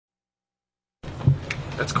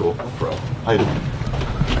That's cool. No problem. I do.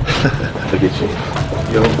 Look at you.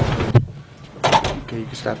 Yo. Okay, you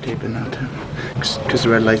can stop taping now too. Because the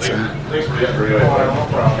red light's on. Thanks for the effort. No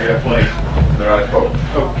problem. Yeah, plenty. They're out of coke.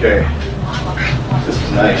 Okay. This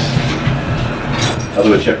is nice. I'll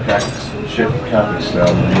do a chip coffee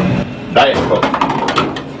style. Diet Coke.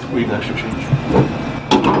 We need extra change.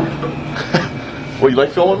 Well, you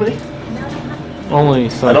like filming me? Only I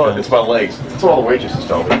something. know it's about legs. That's what all the waitresses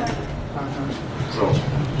tell me. So.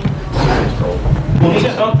 Well,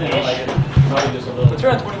 just something like it. Probably just a little. What's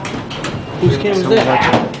around 21? Whose camera is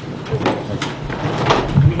that?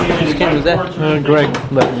 Whose camera is that?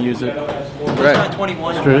 Greg let me use it. Greg.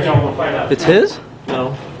 21. It's his?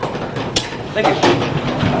 No. Thank you.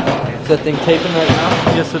 Is that thing taping right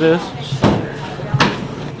now? Yes, it is.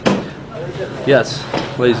 Yes,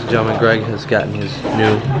 ladies and gentlemen, Greg has gotten his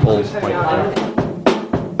new old microphone.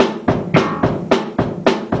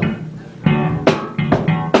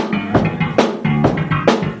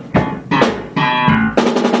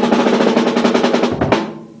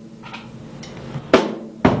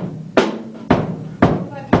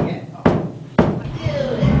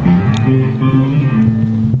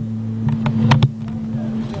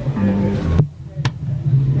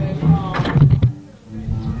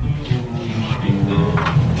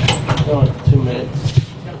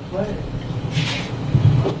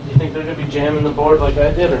 Jamming the board like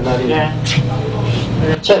I did, or not even?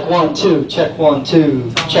 Yeah. Check 1 2, check 1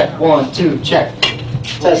 2, check 1 2, check.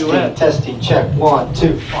 Testing, check 1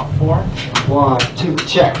 2. 4? 1 2,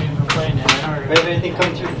 check. Maybe anything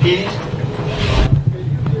coming through the P's?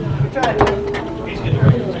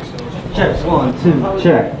 Check 1 2,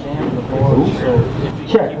 check.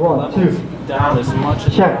 Check 1 2. Down as much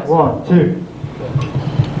as check 1 2.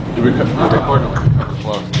 You recording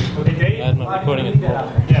close. I had my recording in full.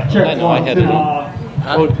 Check I know, I had it in.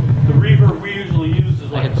 The reverb we usually use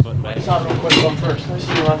is like. I hit the button. It's not real quick, go first. Let me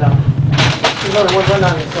see you run down. There's only one run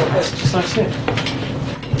down here, so that's just like it.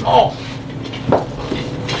 Oh!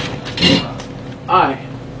 I.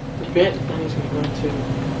 The bit, and he's gonna go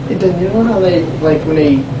to. Then you know how they, like when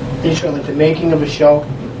they show like the making of a show,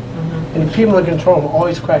 and the people in control room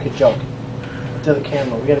always crack a joke to the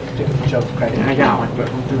camera. We got a particular joke to crack. I got one,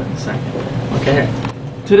 but we'll do it in a second. Okay.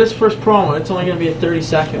 To this first promo, it's only going to be a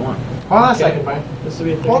 30-second one. Hold on a second, Brian. This will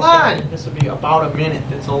be a 30 Hold second. on! This will be about a minute.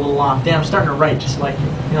 It's a little long. Damn, I'm starting to write just like you,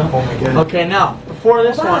 you know? Oh my god. Okay, now, before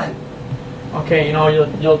this Hold one, okay, you know,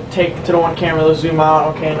 you'll take to the one camera, they'll zoom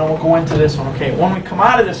out, okay, and then we'll go into this one, okay? When we come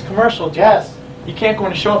out of this commercial, Yes. you can't go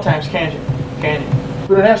into showtimes, can you? Can you?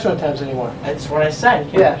 We don't have show times anymore. That's what I said.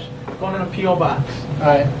 You can't go in a P.O. box,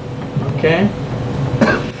 Alright. okay?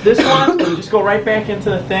 This one, just go right back into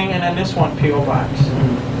the thing, and then this one, P.O. box.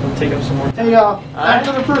 It'll take up some more time. Hey,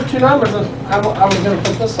 after the first two numbers, I was going to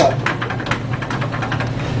put this up.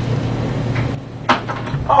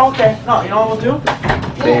 Oh, okay. No, you know what we'll do?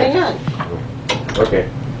 Hang on. Okay.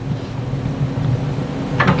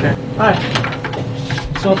 Okay. Alright.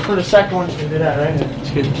 So for the second one, you can do that, right?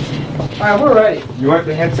 It's good. Alright, we're ready. You want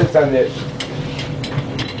the headsets on the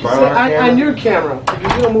On your camera,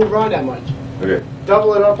 because you don't move around that much. Okay.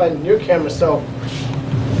 Double it up on your camera so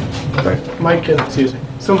Mike can, excuse me.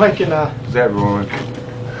 So Mike can, Is that everyone?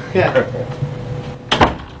 yeah.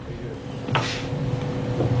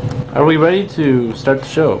 Are we ready to start the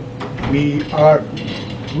show? We are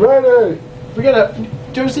ready. We gotta, do you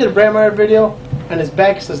ever see the Brandmeyer video? On his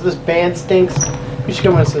back it says, this band stinks. We should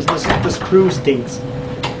come on and says, this crew stinks.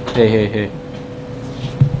 Hey, hey, hey.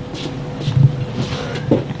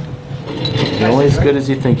 You're only as good as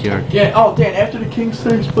you think you are. Yeah, oh, Dan, after the King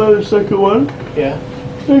Sings play the second one, Yeah.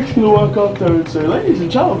 Nick's gonna walk up there and say, ladies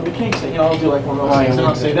and gentlemen, the King Sings. You know, I'll do like one of those Oh, things, yeah, and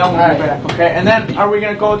I'll okay. say, then we'll Alright. go back, okay? And then, are we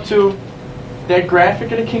gonna go to that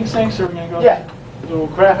graphic of the King Sings, or are we gonna go Yeah. Do a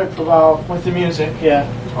graphic for about, with the music? yeah.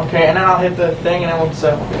 Okay, and then I'll hit the thing, and then we'll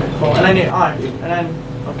say, okay, cool. And then, and then,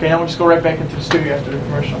 okay, then we'll just go right back into the studio after the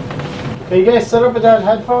commercial. Are you guys set up with that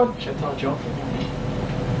headphone? Shit, tell a joke.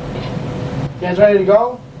 You guys ready to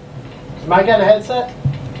go? Is Mike got a headset?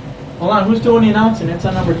 Hold on, who's doing the announcing? It's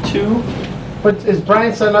on number 2. But is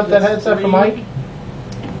Brian setting up that headset for Mike?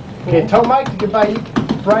 Okay, tell Mike to get by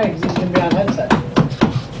Brian because he's going to be on headset.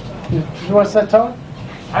 You want to set tone?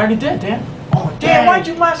 I already did, Dan. Oh, Dan, why'd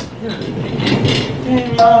you mess? Dan,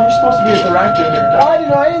 you're supposed to be a director here. Oh, I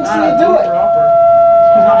didn't know. I didn't see you do it.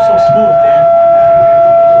 Because I'm so smooth, Dan.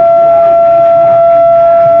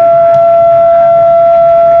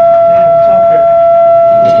 Dan, what's up here?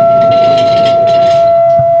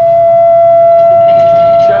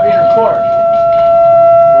 Should be in record.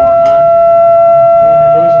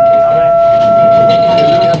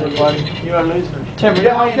 You're losing, buddy. You are losing. Tim,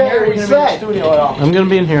 you're not in here. You're gonna be in the studio at all. I'm gonna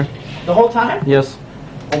be in here. The whole time? Yes.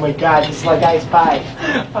 Oh my God, this is like ice pie.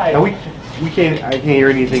 Hi. Now we can't. I can't hear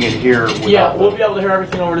anything in here. Yeah, we'll be able to hear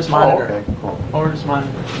everything over this monitor. Okay, cool. Over this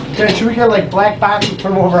monitor. Okay, should we get like black boxes, put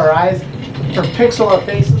them over our eyes, or pixel our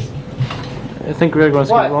faces? I think Greg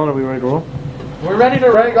wants to What? get rolling. Are we ready to roll? We're ready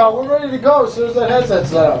to Ready to go? We're ready to go as soon as that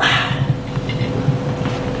headset's set up.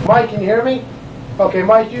 Mike, can you hear me? Okay,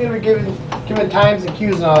 Mike, you're gonna be giving times and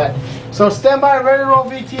cues and all that. So stand by, ready to roll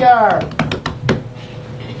VTR.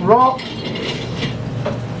 Roll.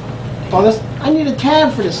 Oh, this. I need a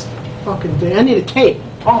tab for this fucking thing. I need a tape.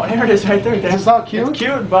 Oh, there it is right there. Is this all cute? It's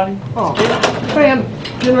cute, buddy. Oh, bam,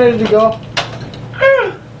 getting ready to go.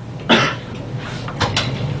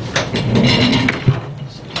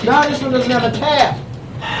 Now this one doesn't have a tab.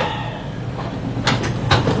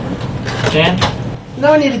 Jan?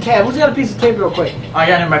 Now I need a tab. Who's got a piece of tape real quick? I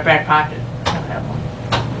got it in my back pocket. I don't have one.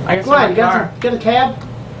 I got some Glenn, in my car. get a tab?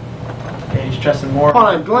 Yeah, he's dressing more. Hold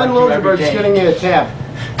on, Glenn like you every Losenberg's day. getting you a tab.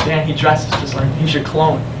 Dan, he dresses just like he's your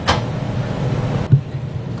clone.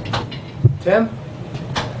 Tim?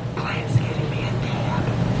 Glenn's getting me a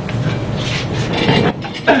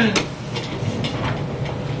tab.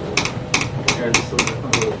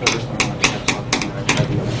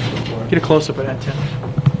 Get a close up of that, Tim.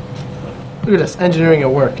 Look at this, engineering at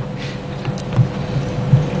work.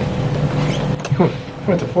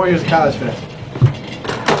 Went to 4 years of college for this.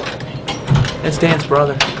 It's Dan's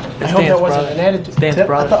brother. I hope that wasn't an attitude. It's Dan's Tim,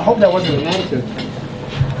 brother. I hope that wasn't an attitude.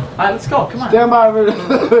 Alright, let's go. Come on. Stand by, ready.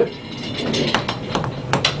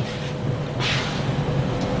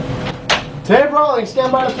 Tape rolling,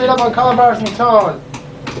 stand by to feed up on color bars and tone.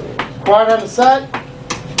 Quiet on the set.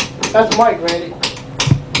 That's Mike, Randy.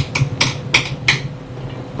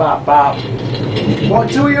 Bop, bop. 1,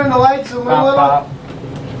 2, you're in the light, zoom in a little. Bop,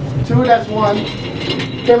 2, that's 1.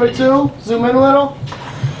 Camera 2, zoom in a little.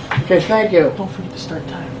 Okay, thank you. Don't forget to start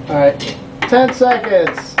time. Alright, 10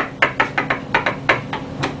 seconds.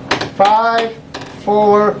 5,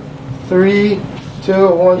 4, 3, 2,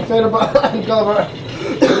 1. Fade up on color bar.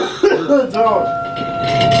 Tone.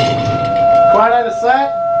 Quiet on the set.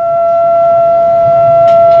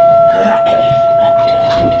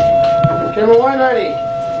 Camera 1 ready.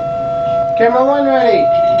 Camera 1 ready.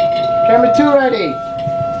 Camera 2 ready.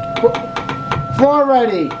 4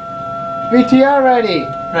 ready. VTR ready.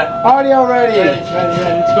 Right. Audio ready. Ready,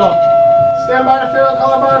 let's go. Stand by to fill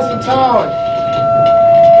color bars and tone.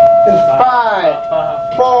 In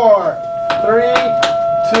 5, 4, 3,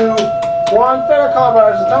 2, 1. Fill color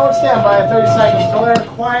bars and tone. Stand by in 30 seconds. Tell her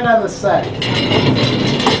quiet on the set.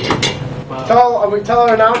 Tell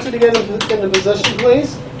our announcer to get into position,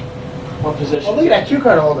 please. What position? Oh, look at that cue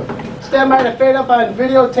card holder. Stand by to fade up on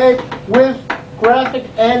videotape with graphic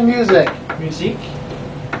and music. Music.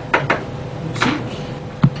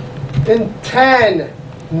 In 10,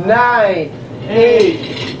 9,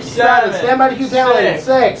 8, 7. Stand by to cue talent.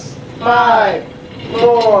 6, 5,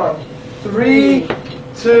 4, 3,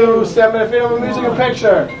 2. Stand by to fade up on music and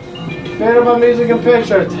picture. Fade up on music and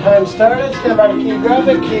picture. Time started. Stand by to key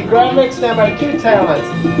graphic. Key graphic. Stand by to cue talent.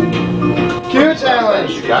 Cue talent.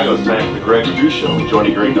 Chicago's time for the Greg Struss Show.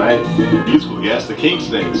 Joining Greg tonight, musical guest, the King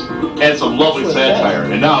Stings, and some lovely satire.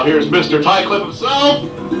 And now here's Mr. Ty Clip himself,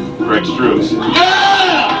 Greg Struss.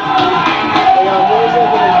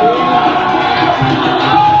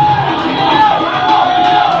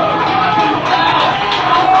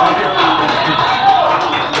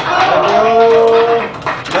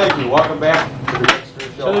 Thank you. Welcome back to the Greg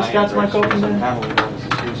Struss Show. So this Scott's mic open there? Commonly known as the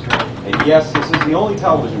Struss Show. And yes, this is the only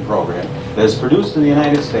television program that is produced in the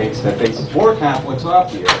United States that faces more conflicts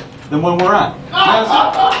off the air than when we're on. Yes,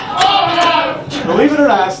 believe it or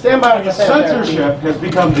not, censorship has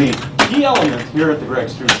become the key element here at the Greg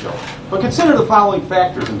Struss Show. But consider the following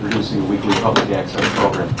factors in producing a weekly public access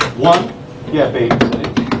program. 1, you have babysitting.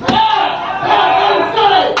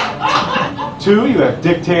 2, you have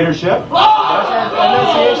dictatorship.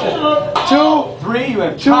 2, 3, you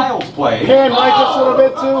have child's play. Can Mike just a little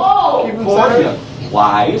bit too? Keep him 4, you centered. have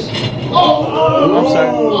lies. I'm sorry.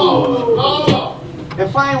 And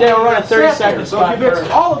finally, Yeah, we're on a you have 30 satire. second So if you spot mix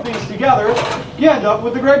all of these together, you end up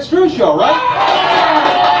with the Greg Struss Show, right?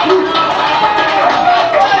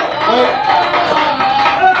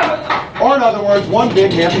 Or in other words, one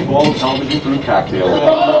big happy bowl of television fruit cocktail.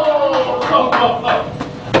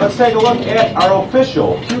 Let's take a look at our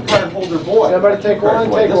official cue card holder boy. Everybody take one,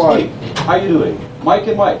 take This one. week. How you doing? Mike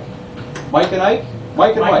and Mike. Mike and Ike?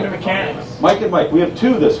 Mike and Mike Mike. the mechanics. Mike and Mike. We have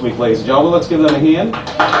 2 this week, ladies and gentlemen. Let's give them a hand.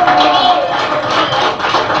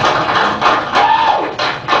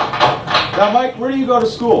 Now, Mike, where do you go to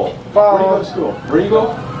school? Where do you go to school? Where do you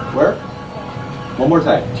go? Where? One more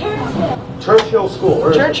time. Churchill School.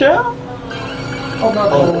 Where is it? Churchill? Oh, not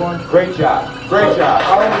the one. Great job. Great job.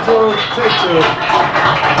 Take two.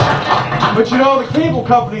 But you know, the cable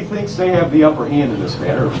company thinks they have the upper hand in this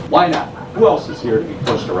matter. Why not? Who else is here to be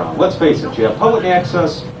pushed around? Let's face it, you have public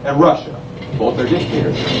access and Russia. Both are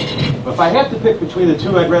dictators. But if I have to pick between the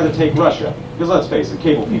two, I'd rather take Russia. Because let's face it,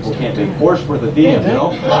 cable people can't make borscht worth a damn, you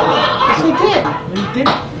know? Yes, we did. We did.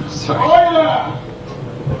 Sorry.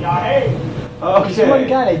 Oh, yeah. Hey. Okay. Just one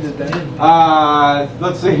guy did that.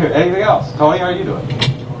 Let's see here. Anything else? Tony, how are you doing?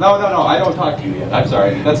 No, I don't talk to you yet. I'm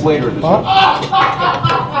sorry. That's later in the show.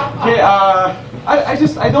 Okay,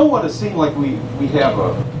 I don't want to seem like we have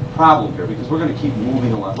a problem here because we're going to keep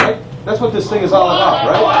moving along, right? That's what this thing is all about,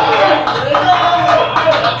 right?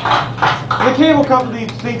 The cable company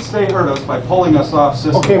thinks they hurt us by pulling us off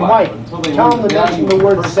system. Okay, Mike, tell them to mention the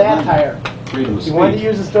word satire. Freedom of speech. You want to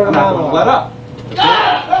use the start of I'm not going to let up.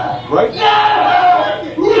 Right?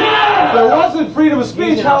 If there wasn't freedom of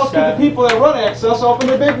speech, how else could the people that run access open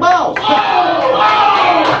their big mouths?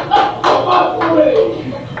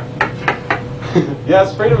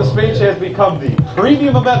 Yes, freedom of speech has become the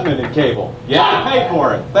premium amendment in cable. You have to pay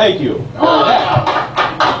for it. Thank you.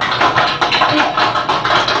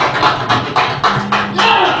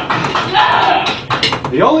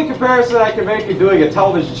 The only comparison I can make in doing a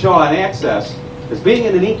television show on access is being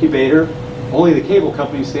in an incubator. Only the cable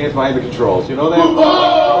company stands behind the controls. You know that?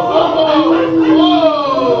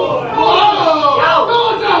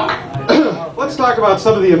 Let's talk about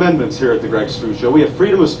some of the amendments here at the Greg Struss Show. We have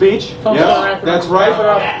freedom of speech. Yes, that's right.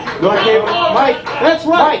 No cable. Mike, that's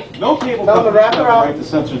right. No cable company has the right to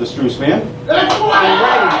censor the Struss man.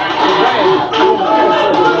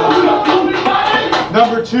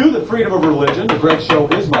 Number 2, the freedom of religion. The Greg Show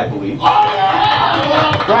is my belief.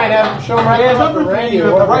 Brian, have him show him right. And number 3, you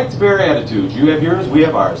have the right to bear attitudes. You have yours, we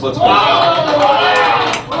have ours. Let's go.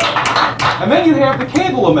 And then you have the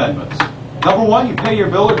cable amendments. Number 1, you pay your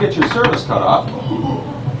bill or get your service cut off.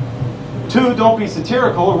 2, don't be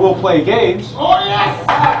satirical or we'll play games. Oh,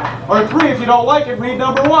 yes! Or 3, if you don't like it, read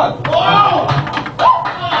number 1.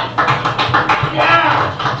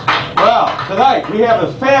 Well, tonight we have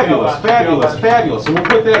a fabulous, and we'll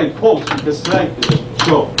put that in quotes because tonight is a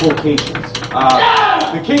show of quotations.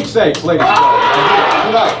 The keepsakes, ladies and gentlemen,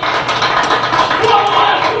 tonight.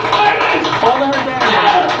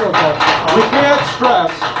 We can't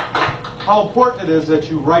stress how important it is that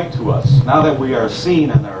you write to us. Now that we are seen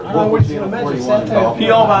in our local channel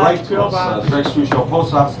 41 write to us. Greg Struss Show,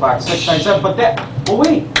 Post Office Box 697. But well,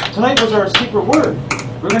 wait. Tonight was our secret word.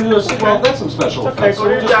 We're going to do a secret. Well, that's some special effects. Go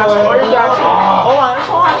your dots. Hold on.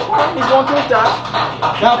 He's going to his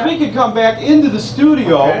dots. Now, if we could come back into the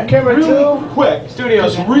studio real quick.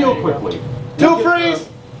 Just real quickly. 2 freeze.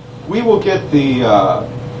 We will get the.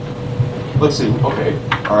 Let's see. Okay.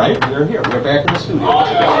 All right. We're here. We're back in the studio.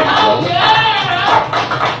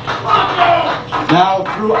 Now,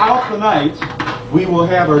 throughout the night, we will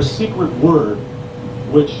have our secret word,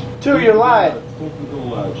 which 2, you're live.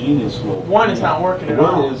 Technical genius will. 1 is not working at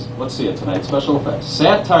all. The word is, let's see it tonight. Special effects.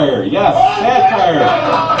 Satire. Yes, satire.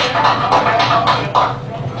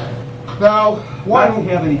 Now, why don't we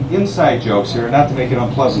have any inside jokes here? Not to make it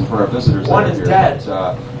unpleasant for our visitors. 1 is here, dead.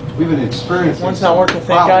 but, we've been experiencing. 1's not working.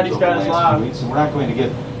 Thank God he's got his loud. Weeks, and we're not going to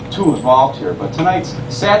get too involved here. But tonight's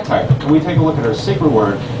satire, when we take a look at our secret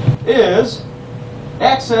word, is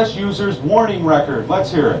access users warning record.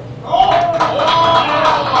 Let's hear it.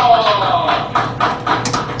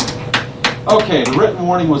 Okay, the written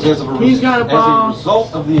warning was as a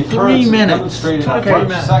result of the occurrence demonstrated on March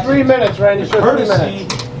 2nd. 3 minutes, Randy. Show 3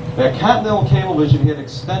 minutes. That Continental Cablevision had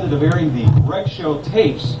extended of airing the Greg Show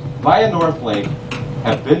tapes via North Lake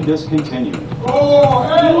have been discontinued.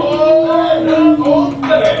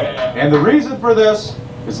 And the reason for this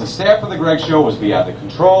is the staff of the Greg Show was beyond the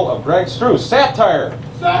control of Greg Struss. Satire!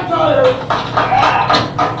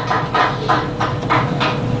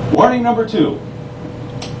 Warning number 2.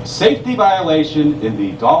 Safety violation in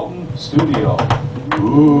the Dolton studio.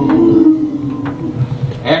 Ooh.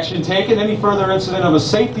 Action taken. Any further incident of a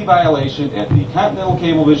safety violation at the Continental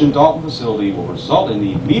Cablevision Dolton facility will result in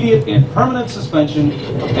the immediate and permanent suspension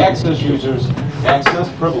of access users' access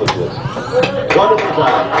privileges. Wonderful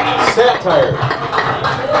job. Satire.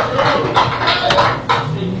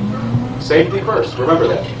 Safety first. Remember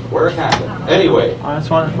that. Wear a condom. Anyway. Oh, that's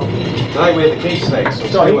wonderful. Tonight we had the cake snakes.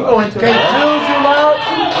 So you can go into it. 2 zoom out.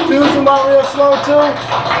 2 zoom out real slow too.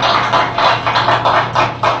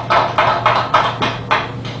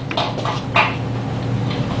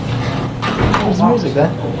 Where's the music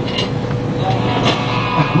then?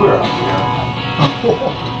 We're up here.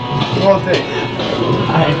 One take.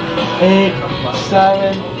 9, 8,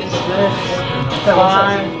 7, 6,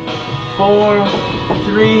 5, 4,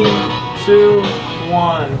 3, 2,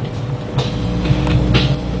 1.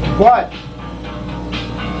 What?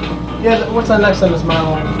 Yeah, what's that next on this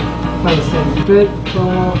model? I understand. Bit,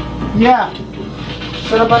 promo. Yeah.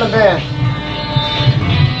 Set up on the band.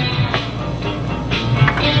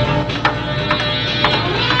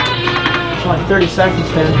 It's like 30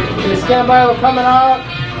 seconds then. Okay, stand by, we're coming out.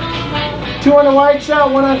 2 on the wide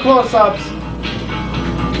shot, 1 on close-ups.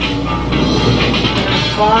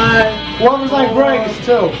 5, Whoever's like break is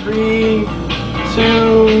 2. 3,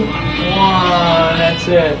 2, 1. That's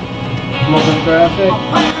it. Moving graphic.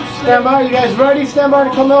 Stand by, you guys ready? Stand by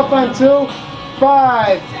to come up on 2.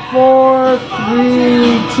 5, 4, 3,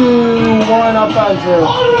 2, 1, up on 2.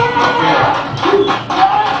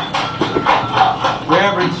 We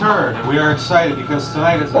have returned, and we are excited because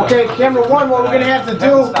tonight is Okay, camera 1, what we're going to have to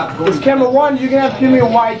do is camera 1, you're going to have to give me a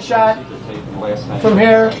wide shot from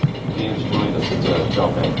here.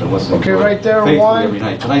 Okay, right there, 1. Every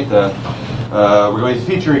night. Tonight, we're going to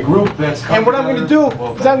feature a group that's. And what I'm going to do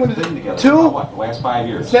is I'm going to do 2. The last 5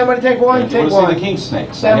 years. Stand by to take 1, take 1. See the King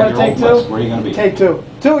Snakes. Stand by to take 2. Where are you going to be? Take 2.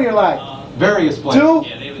 2, you're live. Various places.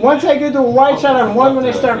 2, once I get to a wide shot on 1 when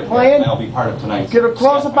they start playing, That'll be part of tonight's. get a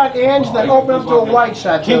close up on Ange, then open up to a wide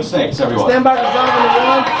shot. King Snakes, everyone. Stand by, dissolving the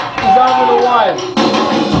 1, dissolving the wide.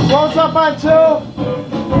 Close up on 2.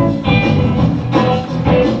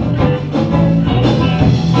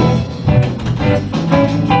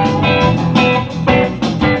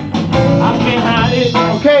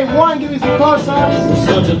 Okay, 1, give me some close-ups.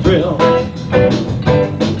 Such a thrill.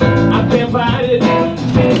 I've been invited.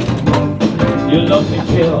 Your love can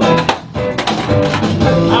kill.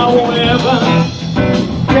 I won't ever.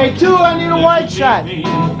 Okay, 2, I need a wide shot.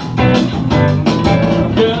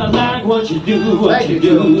 Girl, I like what you do, what you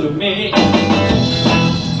do to me.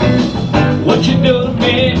 What you do to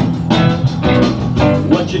me.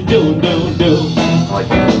 What you do.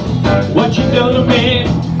 What you do to me.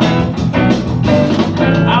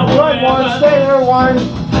 I will Good 1, stay there 1.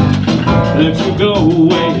 let you go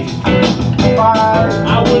away. 5.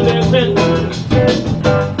 I will listen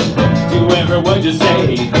to every word you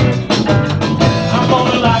say. I'm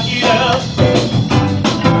gonna lock it up.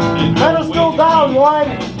 Pedestal down, 1.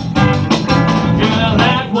 Girl, I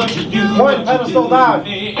like what you do. 1, pedestal down.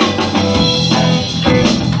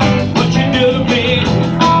 What you do to me.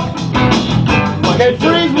 Okay,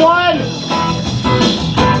 freeze 1.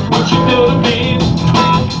 What you do to me.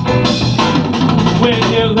 When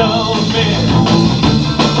you love me.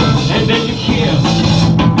 And then you kiss.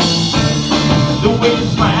 The way you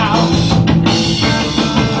smile.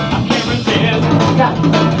 I can't resist.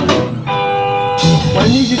 What I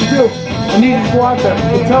need you to do, I need you to go out there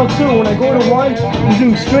and tell 2, when I go to 1, you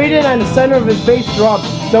zoom straight in on the center of his bass drum.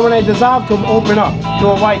 Then when I dissolve to him, open up to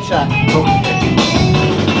a wide shot.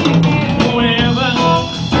 Whenever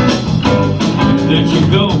let you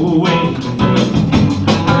go away,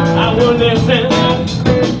 I will listen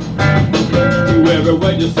to every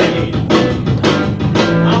word you say.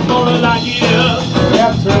 I'm gonna lock it up.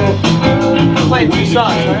 Yeah, 2. Play 2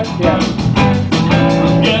 songs, right? Yeah.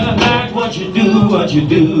 Girl, I like what you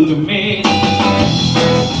do to me.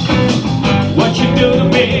 What you do to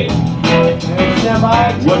me. Stand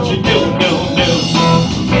by. What you do.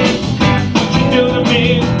 What you do to me.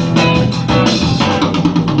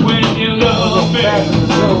 When you love me.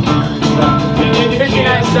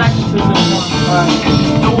 59 seconds is this one.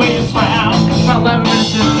 The way you smile. About 11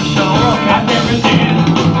 minutes into the show. I can't resist.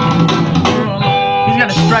 He's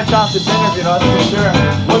gonna stretch off this interview, that's for sure.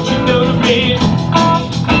 What you do to me.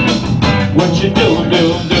 What you do.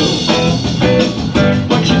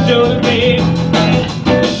 What you do to me.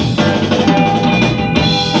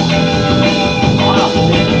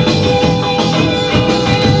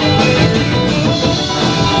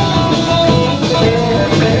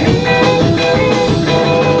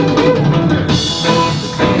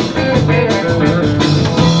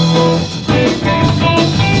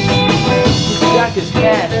 Jack is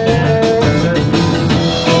cash.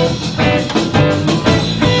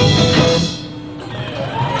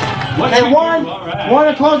 Okay, 1. 1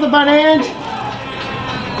 to close up on Ange.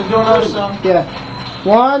 We're doing another song. Yeah.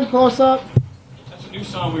 1, close up. That's a new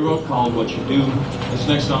song we wrote called What You Do. This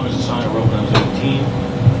next song is a song I wrote when I was 18.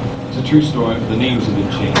 It's a true story. The names have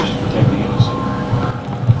been changed to protect the innocent.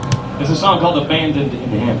 It's a song called Abandoned in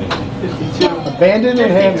Heaven. 52. Abandoned in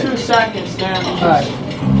heaven. 52 seconds, Dan. Alright.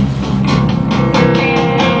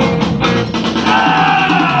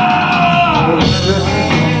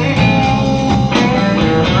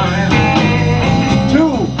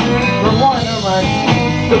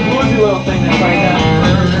 The bluesy little thing that's like that.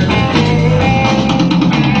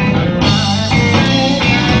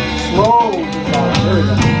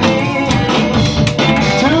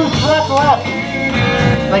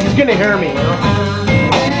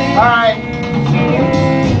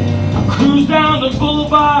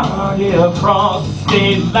 party across the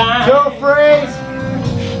state line. Go freeze!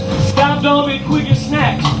 Stopped on me quick and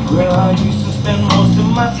snacks, where I used to spend most of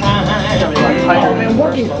my time. Oh man,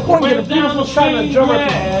 working get a beautiful shot of the drummer.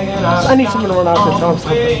 I need someone to run out there tell him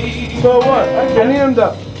something. So what? I need him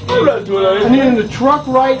to. I need him to truck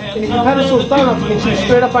right, and if he pedestals down enough, he can shoot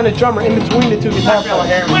straight up on the drummer in between the two guitar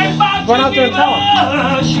players. Run out there and tell him.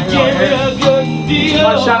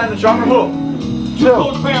 One shot at the drummer, who? Two.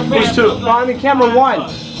 Who's two? No, I mean camera one.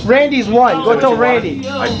 Randy's one. Go tell Randy.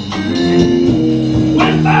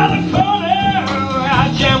 Went by the corner,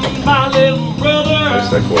 I jammed with my little brother.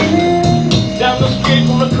 Down the street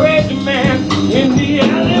from the crazy man, in the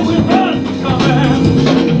alley we run for cover.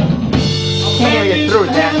 Can't even get through it,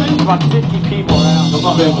 Dad. About 50 people around.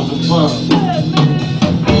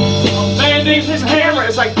 This camera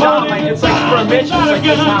is like down, like it's like for a bitch, it's like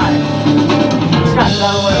this high. It's got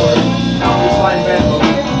down whatever. This line band.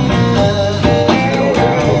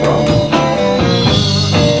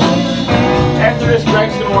 After this,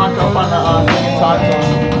 Greg's gonna walk up on the thing and talk to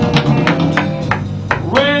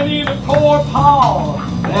him. Ready to pour Paul,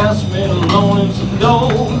 asked me to loan him some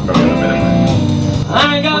dough.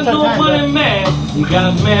 I ain't got no money, man. You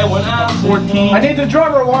got mad when I was 14. I need the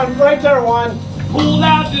drummer one. Right there, one. Pulled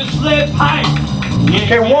out this lead pipe.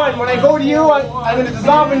 Okay, one. When I go to you, I'm going to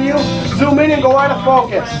dissolve in you, zoom in and go out of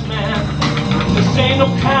focus. This ain't no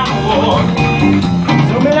kind of war.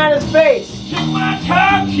 Zoom in on his face. Took my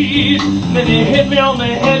car keys, then he hit me on the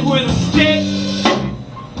head with a stick.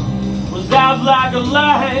 Was out like a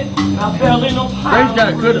light. I fell in a pile.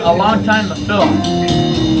 Greg's got a long time to film.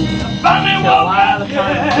 Finally woke up,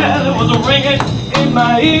 yeah, there was a ringing in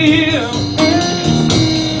my ear.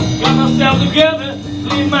 Got myself together,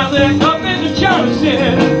 leave my leg up in the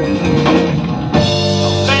Johnson.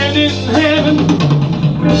 Abandoned in heaven,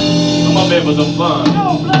 my bed was on fun.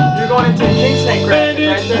 You're going into the King Snake right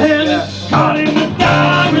there. Yeah. Caught in the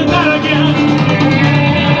dark and then again.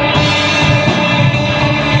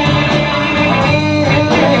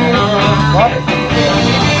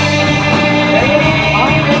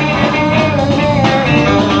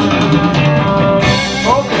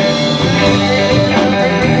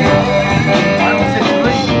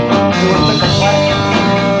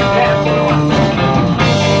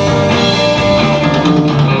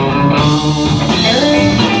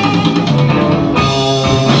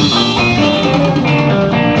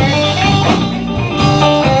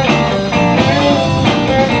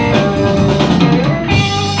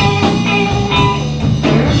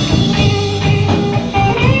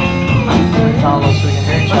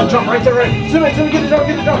 Drum right there, right. Zoom in, get the drum,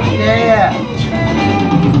 Yeah.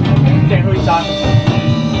 Okay, who are you talking to?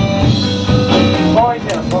 Oh, he's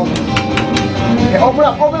gonna focus. Okay, open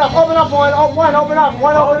up, one, open up. One,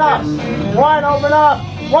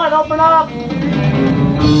 open up.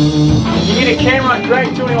 You need a camera on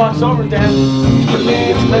Greg too when he walks over, Dan.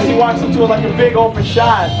 Unless he walks into it like a big open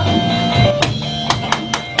shot.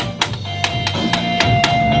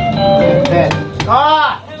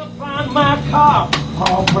 Ah! Find my car.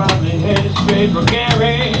 Paul probably headed straight for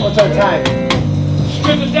Gary. What's our time?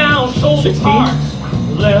 Stripped it down, sold the parts.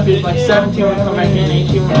 Left it Like 17 when we come back in, 18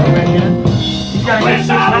 when we come back in. He's got to get 6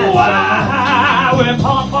 minutes. Where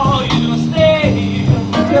Paul used to stay.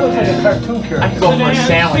 That looks like a cartoon character. I could go for a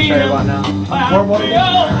sandwich right about now. More money?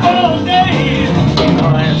 All days. Oh, I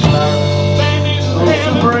am sorry.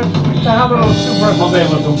 How about a little super? My bed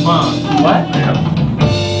was so fun. What?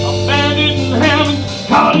 Abandoned in heaven,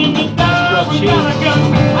 caught in the dark, we gotta go.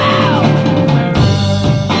 Wow.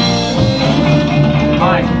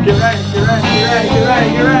 Alright, get ready.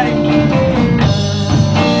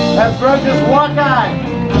 Have Greg just walk on.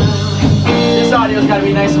 This audio's gotta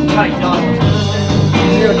be nice and tight, y'all. He's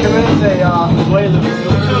gonna come in and say, Way loose,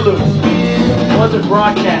 too loose. One's a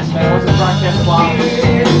broadcast, man. One's a broadcast block.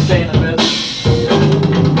 Stay in a bit.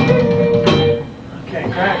 Okay,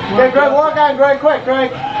 Greg. Okay, Greg, walk on, Greg, quick,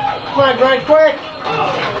 Greg. Come on, Greg, quick.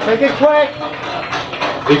 Make it quick.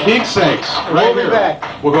 The King Snakes, right We'll be here. back.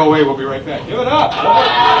 We'll go away, we'll be right back. Give it up.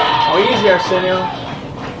 Oh, easy, Arsenio.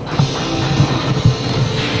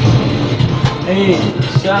 8,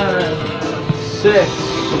 7, 6,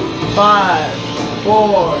 5,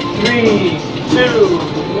 4, 3, 2,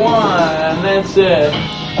 1, and that's it.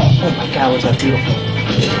 Oh my God, was that beautiful.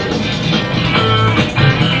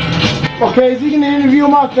 Okay, is he gonna interview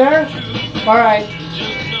him out there? Alright.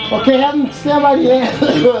 Okay, have him stand by the end.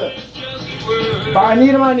 I need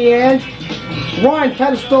him on the end. One,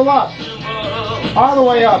 pedestal up. All the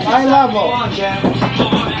way up, eye level. Come on, Jack.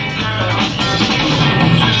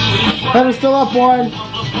 Pedestal up, one.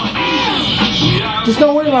 Just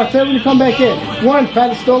don't worry about it when you come back in. One,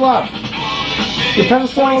 pedestal up. Your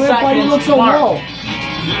pedestal on it, why do you look so low?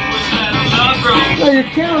 No, your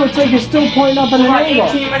camera looks like you're still pointing up in an angle.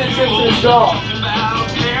 18 minutes into the show.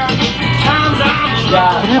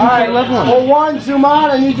 Alright, well, one, zoom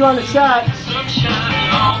out, I need you on the shot.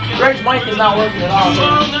 Greg's mic is not working at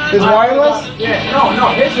all. Is wireless? Yeah, no,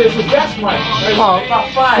 his is the best mic. There's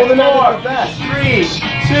about 5, Well, then that's 4, the best.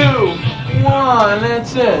 3, 2, 1,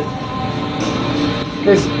 that's it.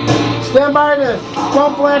 Okay, stand by the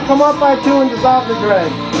front flat, come up by 2 and dissolve the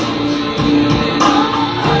drag.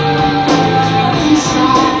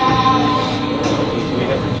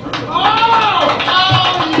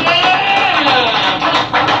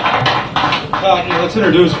 Let's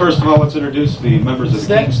introduce, first of all, let's introduce the members of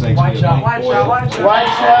the King Snakes. Wide shot, wide shot, wide shot. Wide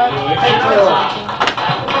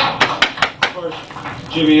shot, Of course,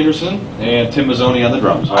 Jimmy Anderson and Tim Mazzoni on the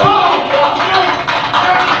drums.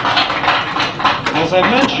 As I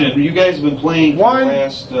mentioned, you guys have been playing for the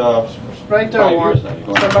last right there, 5 one. years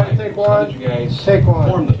now. Somebody take How one. did you guys Take one.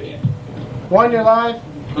 form the band? One, you're live.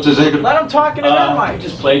 What's his name? Let him talk into that We mic.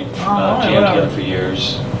 just played jam together for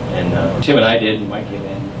years, and Tim and I did, and Mike came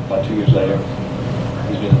in about 2 years later.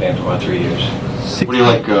 He's been in the band for about 3 years. What do you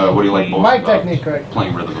like? What do you like most Mic about technique, Craig.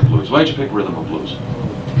 playing rhythm and blues? Why'd you pick rhythm and blues?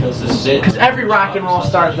 Because this is it. Because every rock and roll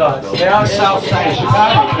star does. They're on the south side of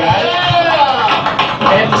Chicago, you got it?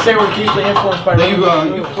 I have to say we're deeply influenced by Now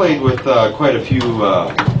rhythm. you've played with quite a few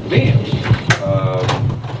bands.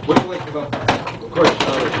 What do you like about? Of course, now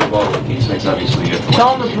that you're involved with King Snakes, obviously you have to.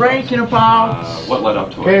 Tell them the break in about What led up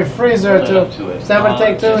to Okay, it? freeze there, two. Stand by,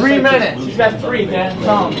 take 2. 3 minutes. He's got 3, Dan.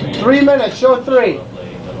 Tell him. 3 minutes, show 3.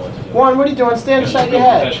 One, what are you doing? Stand and shut your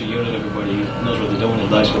head. Professional unit, everybody knows what they're doing and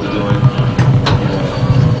likes what they're doing.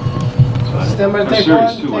 Stand by, I'm take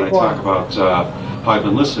serious 1, too when I take talk 1. about how I've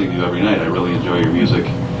been listening to you every night. I really enjoy your music,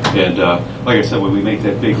 and like I said, when we make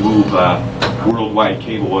that big move, worldwide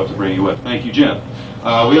cable, we'll have to bring you up. Thank you, Jim.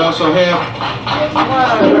 We also have.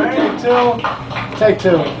 Take 2.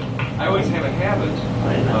 I always have a habit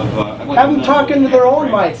of. Have them talk into their own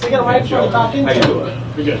mics. They got a microphone to talk How you into. doing?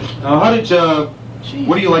 Pretty good. How did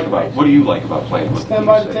what do you like about playing with Stand the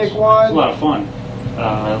by King to take Snakes? 1. It's a lot of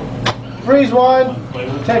fun. Freeze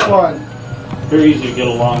 1, take 1. Very easy to get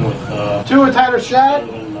along with 2 a tighter shot.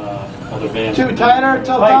 other bands. 2 tighter,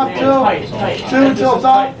 tilt up, 2 tilt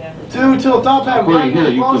up, 2 tilt up. Have According here,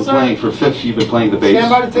 one you've been playing for you've been playing the bass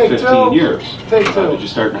Stand by to for take 15 2. years. Take 2. Did you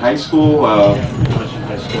start in high school? Pretty much in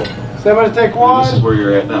high school. Stand by to take This is 1. where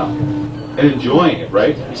you're at now. And enjoying it,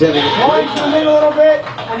 right? He's having a One, great zoom in a little bit.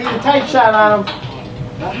 I need a tight shot on him.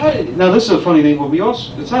 Now this is a funny name. Well,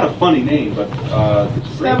 it's not a funny name, but it's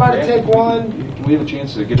a Stand by to take 1. Can we have a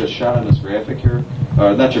chance to get a shot on this graphic here?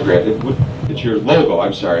 Not your graphic. It's your logo.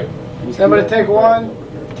 I'm sorry. Stand by to take 1.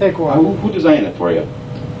 Take 1. Who designed it for you?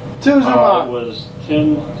 2 zoom It out. was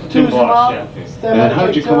Tim 2 zoom Boss, out. yeah. Stand by And how to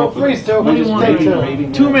did you take come 2. up with Freeze 2. What do you want Take to 2.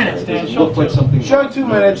 do? 2 minutes, Dan. Does it look like something? Show 2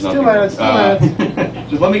 minutes. 2 Nothing. minutes. 2 minutes.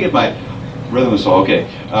 Just let me get my rhythm and soul. Okay.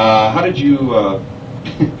 How did you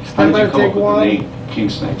come up with the name King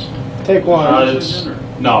Snakes? Take 1.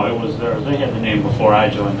 No, it was theirs. They had the name before I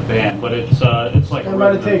joined the band, but it's like a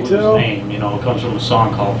Everybody rhythm take and blues 2. name. You know, it comes from a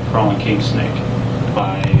song called "Crawling King Snake"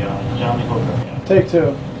 by Johnny Hooker. Yeah. Take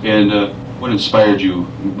 2. And what inspires you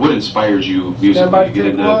musically? Stand by, Did you get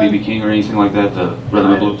take into 1. B.B. King or anything like that? The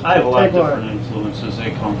rhythm and blues? I have a lot of Take 1. different influences.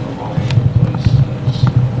 They come from all over the place.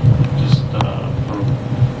 It's just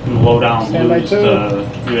from low down Stand by blues 2. to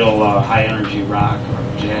real high energy rock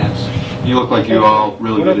or jazz. You look like you all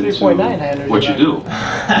really get into 103.9 energy what you back.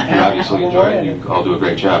 do. You obviously enjoy it, and you all do a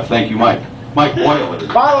great job. Thank you, Mike. Mike Boyle.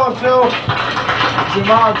 Follow him, 2.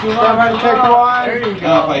 Zoom out. Stand by to take 1. There you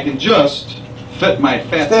Now, if go. I can just fit my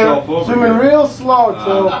fat self over Zoom in here. real slow,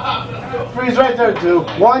 2. Freeze right there, 2.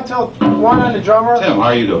 1 tilt 1 on the drummer. Tim, how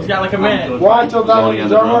are you doing? He's got like a minute. 1 tilt down on Tony the on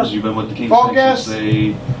the drummer. drums. You've been with the King Focus. since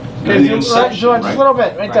they Okay, the zoom inception, just a little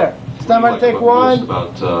bit, right there. Stand by to take 1.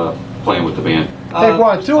 About playing with the band. Take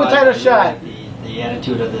 1. 2 a tighter shot. The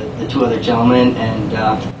attitude of the 2 other gentlemen, and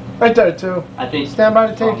Right there, 2. I think Stand by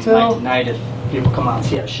to take 2. night to night, if people come out and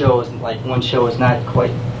see our shows, like one show is not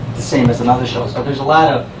quite the same as another show. So there's a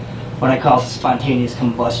lot of what I call spontaneous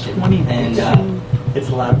combustion, and it's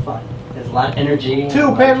a lot of fun. There's a lot of energy.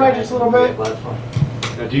 2, pan right just a little bit. A lot of fun.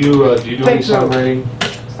 Now, do you do Take any 2. songwriting?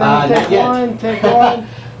 Stand by to Not take yet. 1. Take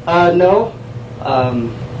 1. No.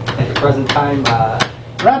 At the present time,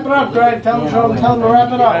 Wrap it up, Greg. Tell him to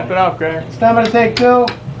wrap it Wrap up. it up, Greg. Stand by to take 2.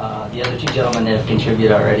 the other 2 gentlemen have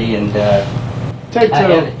contributed already, and Take I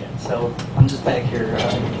haven't 2. yet. So I'm just back here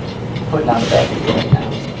putting on the back of the right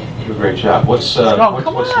now. You do a great job. What's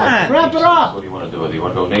come what's on. next? Wrap it up. What do you want to do? Do you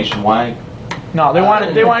want to go nationwide? No, they want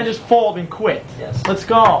to just fold and quit. Yes. Let's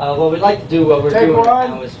go. What we'd like to do, what we're Take doing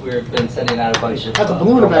one. now is we've been sending out a bunch of. That's a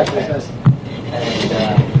balloon back to this. And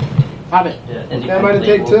Have it. independent Everybody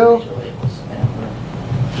take labels, two. labels, and we're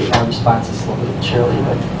getting our responses slowly but surely,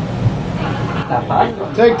 but not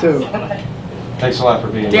bad. Take two. Thanks a lot for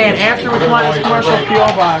being Dan, here. after we come out of this commercial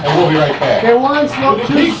PO box. And we'll be right back. Okay, one, slow,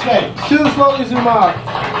 two slowly zoom out.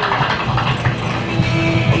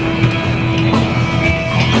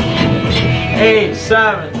 8,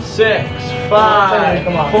 7, 6,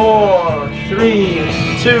 5, 4, 3,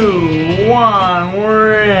 2, 1.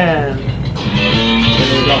 We're in.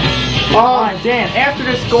 Alright, Dan, after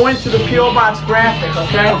this, go into the P.O. Box graphics,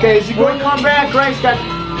 okay? Okay, is he when going? we come back, Greg's got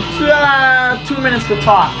 2 minutes to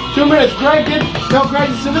talk. 2 minutes. Greg, tell Greg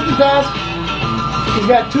to sit at the desk. He's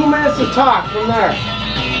got 2 minutes to talk from there.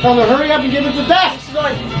 Tell him to hurry up and give it to the desk. This is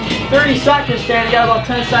only 30 seconds, Dan. You got about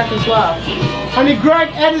 10 seconds left. I need Greg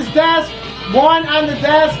at his desk. 1 on the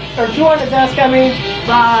desk, or 2 on the desk, I mean.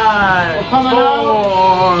 5, coming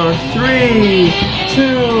 4, 3,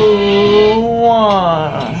 2,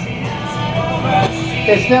 1.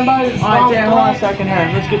 Okay, stand by. Alright, Dan, hold on a second here.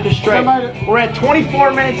 Let's get this straight. We're at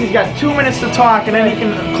 24 minutes. He's got 2 minutes to talk, and then he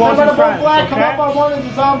can close Stand by his the front credits, flag, come okay? up on 1 and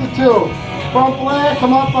dissolve to 2. Front flag,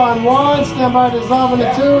 come up on 1, stand by dissolving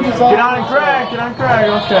to 2, dissolve. Get on Greg,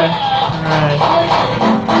 okay. Alright.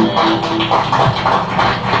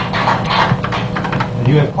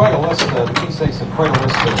 You have quite a list, the King Stakes have quite a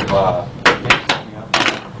list of games coming up.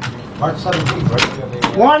 March 17th, right? You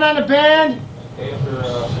have a, 1 on the band. day after,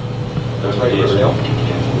 there's regular sale.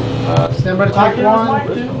 Stand by to take 1.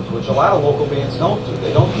 Which a lot of local bands don't do.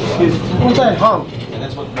 They don't do that. What's that hump? And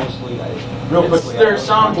that's what mostly, real quickly, their I was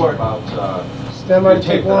talking soundboard. about Stand by to the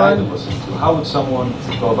take tape that I had 1. listened to. How would someone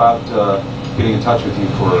go about getting in touch with you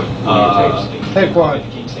for tapes? Take 1.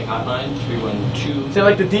 King State Hotline, 312. Is it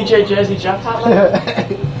like the DJ Jazzy Jeff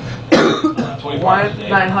hotline?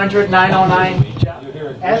 1-900-909 Jeff.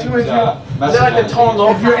 Ask him if you. Is it like the tone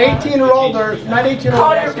low? If you're 18 or older, not 18 or older.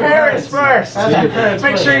 Call your parents first. Ask your parents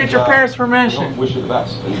Make first. sure you get your parents' permission. Wish you the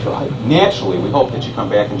best. And naturally, we hope that you come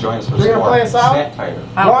back and join us for You're some gonna more play us out? satire.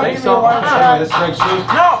 I don't Why think give me so. one Anyway, shot? this is Greg Struss.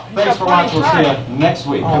 No. Thanks for watching. We'll see you next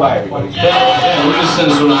week. Goodbye, everybody. And we're going to send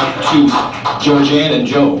this one out to Georgianne and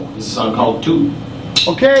Joe. This is a song called Two.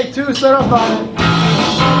 Okay, 2 set up on it.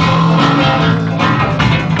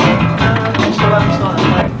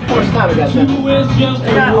 Of course not, we got that. I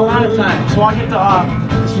got a lot of time, so I'll get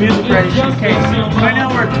this music ready just in case. Right now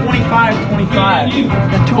we're at 25.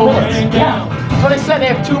 And 2 minutes. Yeah. So they said they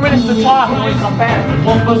have 2 minutes to talk when we come back.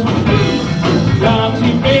 First,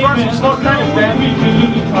 slow credits, man.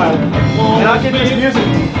 And I'll get this music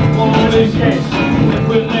just in case.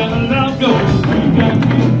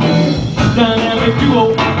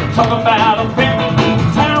 Talk about a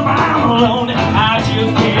time I'm alone, I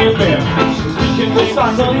just can't bear. This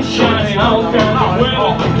song's Sun shining all down the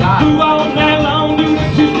well. Do all night long, do the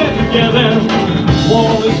two step together.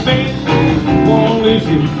 One is faith, one is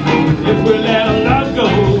you. If we let our love go,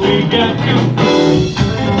 we got to.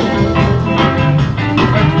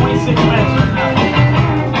 26 minutes from now.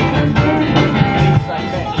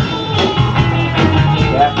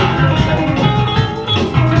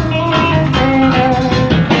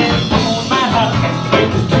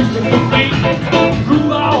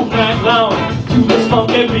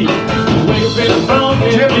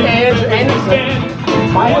 Jim Anderson.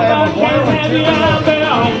 Might have a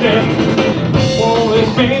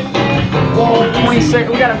 26,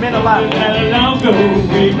 we got a minute left.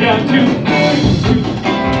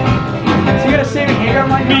 So you got a saving hanger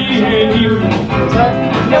mic? What's that?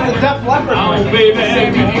 He has a Def Leppard. Oh, baby.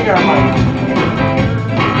 Saving hanger mic.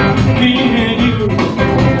 Me and you,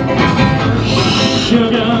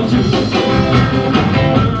 sugar juice.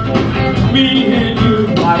 Me and you,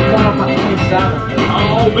 I'm going up on 27.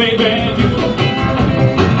 oh baby, you.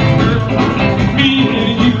 Me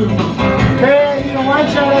and you. Okay, you know, 1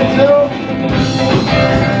 shot at 2.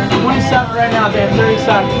 27 right now, Dan. 30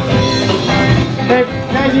 seconds. Okay,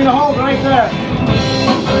 guys, you need to hold right there.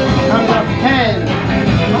 Comes up 10.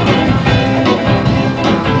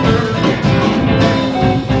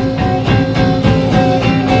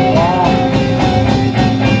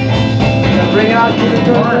 Bring it out to the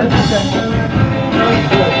door.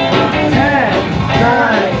 10,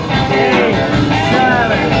 9, 8,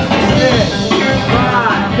 7, 6,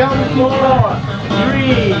 5, 4,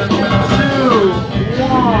 3, 2,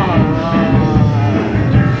 1.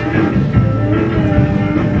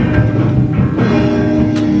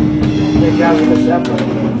 They got me the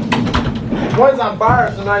Zeppelin. Boys on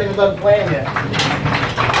bars, they're not even done playing yet.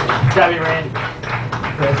 It's gotta be Randy.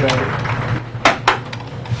 That's right.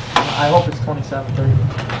 I hope it's 27:30.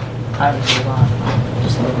 I haven't heard on.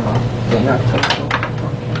 Just leave it on. Yeah, not total.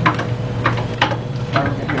 We're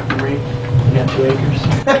gonna get 3. We got 2 acres.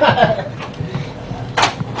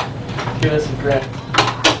 Give us a grip.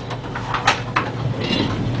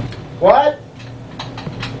 What?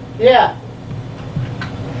 Yeah.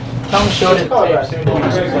 Tom showed it. Oh, right.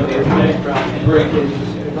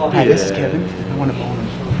 Hi, this is Kevin. I want to phone him.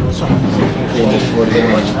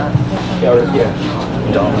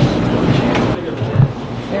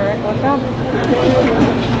 Eric, what's up?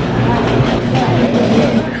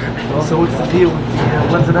 So what's the deal?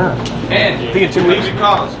 When's it up? And I think in 2 weeks.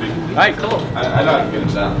 Call and speak. All right, cool. I know I can get him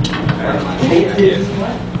down.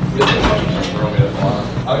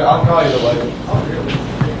 I'll call you later.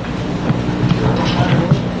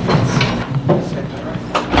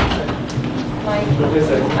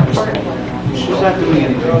 Who's not doing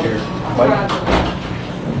anything here?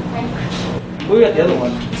 We got the other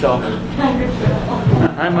one, so.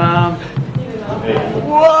 Hi, Mom.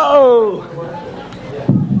 Whoa!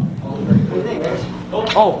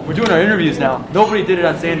 Oh, we're doing our interviews now. Nobody did it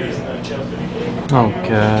on Sanders. Oh,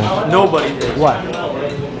 God. Nobody did. What?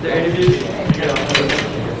 The interviews.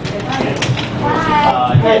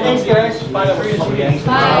 Hey, thanks, guys. Bye.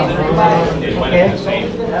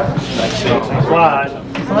 What?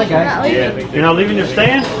 Hi, guys. You're not leaving, you're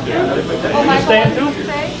staying? You staying too?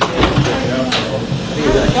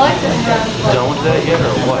 Done with that yet,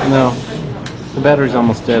 or what? No. The battery's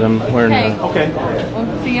almost dead. I'm wearing Okay. it. Okay.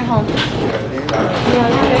 We'll see you home. Okay.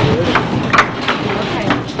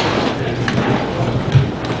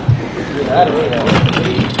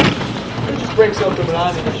 Just breaks up the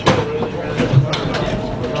monotony of the show, really.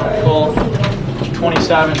 Well,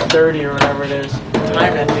 27:30 or whatever it is.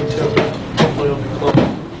 Time ending too. Hopefully it'll be close.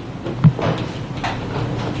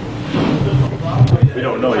 We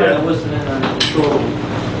don't know yet. Listen in on the control.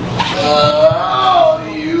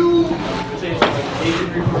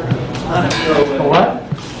 What?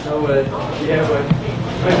 No way. Yeah, but.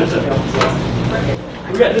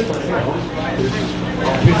 We got this one.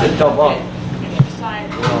 We said double up.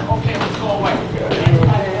 Okay, let's go away.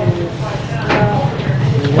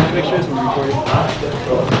 Make sure it's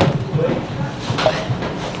recording.